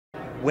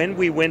When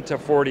we went to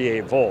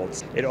 48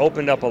 volts, it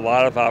opened up a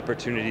lot of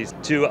opportunities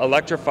to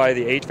electrify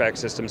the HVAC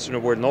system, so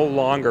we're no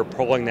longer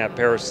pulling that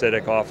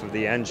parasitic off of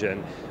the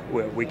engine.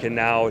 We can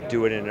now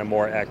do it in a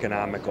more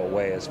economical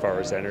way as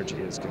far as energy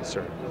is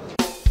concerned.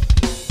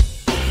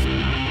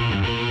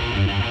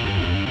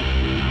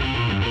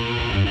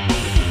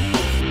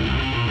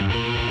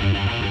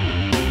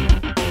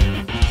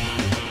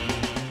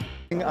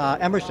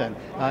 Emerson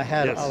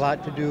had Yes. a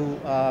lot to do,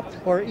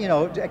 or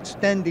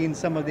extending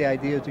some of the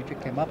ideas that you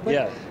came up with.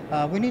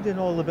 Yeah. We need to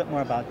know a little bit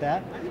more about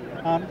that.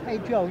 Hey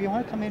Joe, you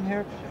want to come in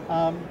here?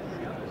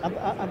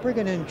 I'm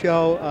bringing in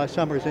Joe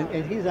Summers,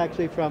 and he's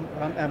actually from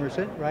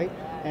Emerson, right?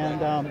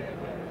 And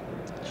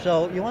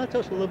so you want to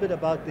tell us a little bit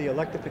about the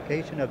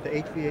electrification of the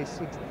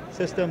HVAC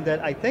system that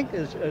I think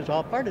is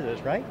all part of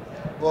this, right?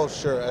 Well,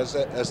 sure.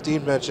 As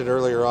Dean mentioned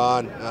earlier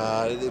on,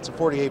 it's a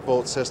 48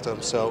 volt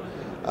system, so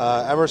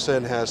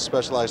Emerson has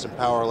specialized in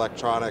power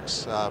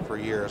electronics for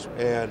years,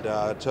 and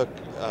took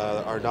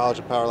our knowledge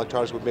of power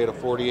electronics. We made a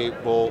 48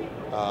 volt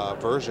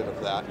version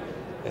of that,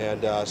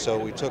 and so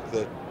we took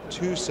the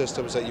two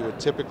systems that you would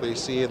typically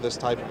see in this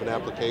type of an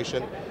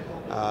application,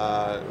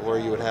 where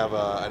you would have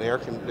an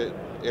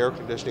air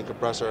conditioning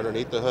compressor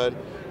underneath the hood,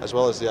 as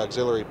well as the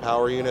auxiliary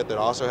power unit that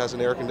also has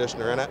an air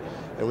conditioner in it,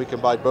 and we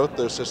combined both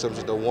those systems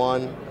into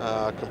one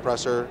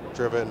compressor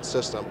driven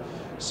system.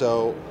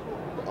 So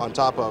on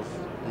top of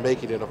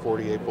making it a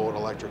 48 volt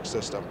electric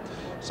system.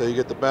 So you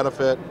get the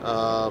benefit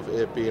of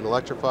it being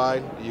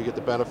electrified, you get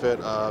the benefit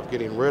of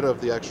getting rid of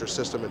the extra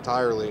system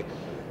entirely,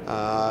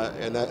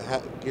 and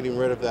getting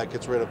rid of that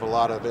gets rid of a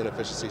lot of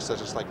inefficiencies,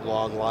 such as like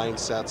long line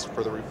sets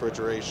for the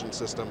refrigeration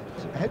system.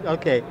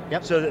 Okay,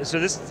 yep. So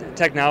this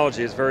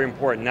technology is very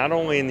important, not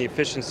only in the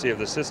efficiency of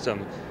the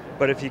system,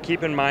 but if you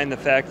keep in mind the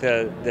fact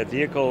that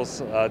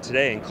vehicles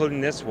today,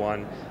 including this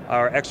one,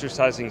 are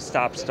exercising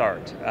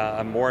stop-start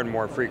more and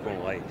more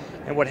frequently.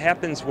 And what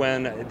happens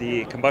when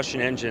the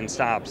combustion engine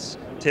stops,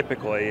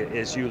 typically,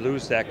 is you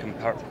lose that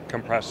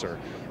compressor.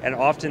 And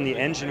often the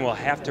engine will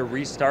have to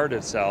restart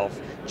itself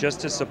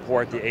just to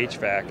support the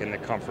HVAC and the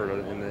comfort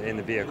in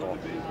the vehicle.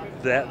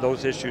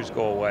 Those issues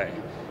go away.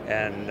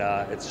 And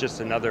it's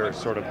just another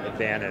sort of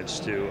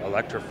advantage to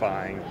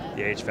electrifying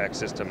the HVAC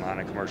system on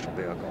a commercial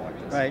vehicle like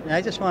this. Right, and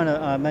I just want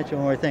to mention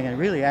one more thing, and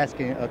really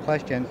asking a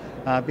question,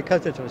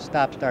 because it's a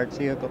stop-start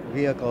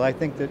vehicle, I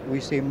think that we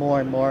see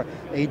more and more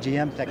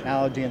AGM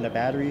technology in the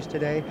batteries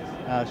today.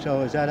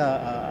 So is that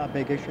a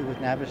big issue with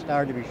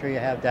Navistar, to be sure you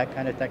have that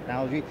kind of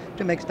technology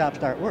to make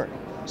stop-start work?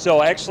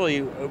 So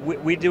actually,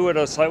 we do it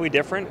a slightly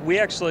different. We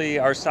actually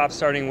are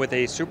stop-starting with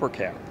a super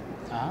cap.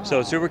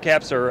 So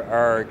supercaps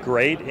are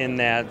great in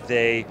that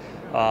they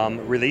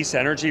release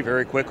energy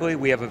very quickly.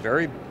 We have a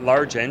very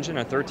large engine,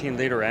 a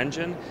 13-liter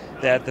engine,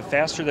 that the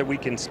faster that we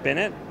can spin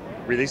it,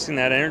 releasing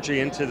that energy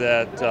into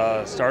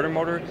that starter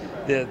motor,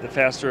 the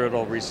faster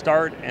it'll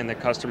restart and the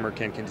customer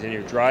can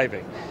continue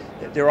driving.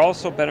 They're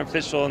also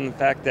beneficial in the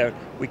fact that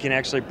we can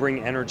actually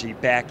bring energy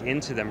back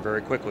into them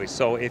very quickly.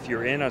 So if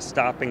you're in a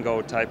stop and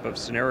go type of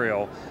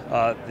scenario,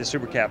 the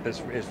supercap is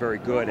very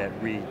good at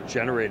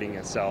regenerating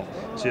itself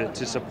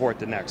to support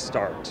the next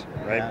start,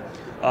 right?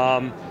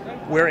 Yeah.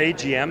 Where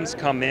AGMs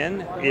come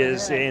in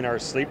is in our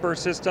sleeper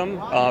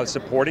system,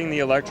 supporting the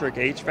electric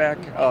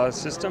HVAC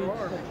system,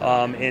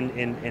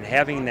 in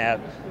having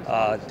that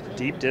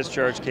deep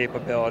discharge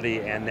capability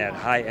and that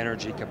high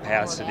energy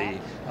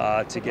capacity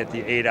to get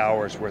the 8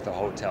 hours worth of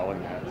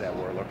hoteling that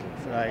we're looking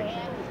for. Right.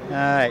 All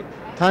right.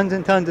 Tons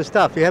and tons of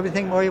stuff. You have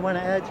anything more you want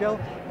to add, Joe?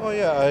 Well,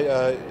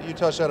 yeah, you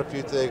touched on a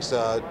few things.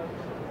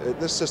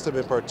 This system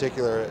in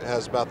particular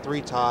has about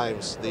 3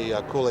 times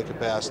the cooling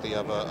capacity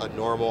of a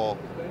normal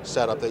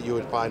setup that you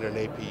would find in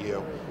an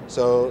APU.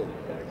 So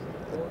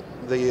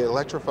the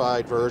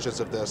electrified versions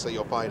of this that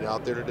you'll find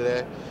out there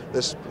today,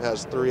 this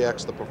has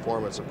 3x the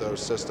performance of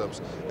those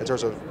systems in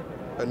terms of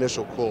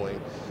initial cooling.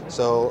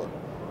 So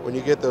when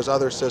you get those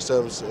other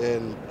systems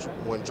in,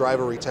 when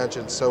driver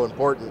retention is so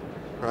important,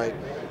 right,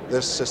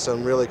 this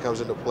system really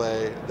comes into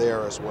play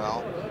there as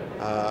well.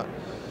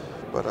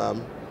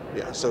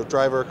 Yeah, so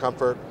driver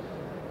comfort,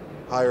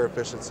 higher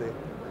efficiency.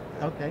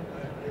 Okay.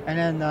 And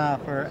then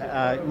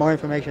for more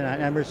information on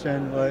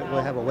Emerson,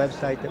 we'll have a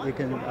website that we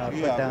can put down there.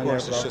 Yeah, of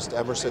course, it's just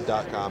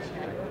emerson.com.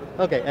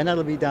 Okay, and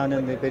that'll be down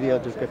in the video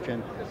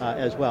description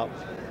as well.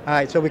 All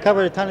right, so we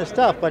covered a ton of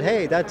stuff, but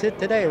hey, that's it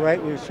today,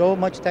 right? There's so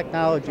much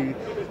technology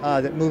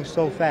that moves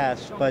so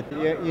fast, but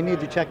you need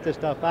to check this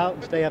stuff out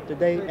and stay up to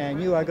date,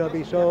 and you are going to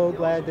be so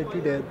glad that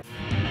you did.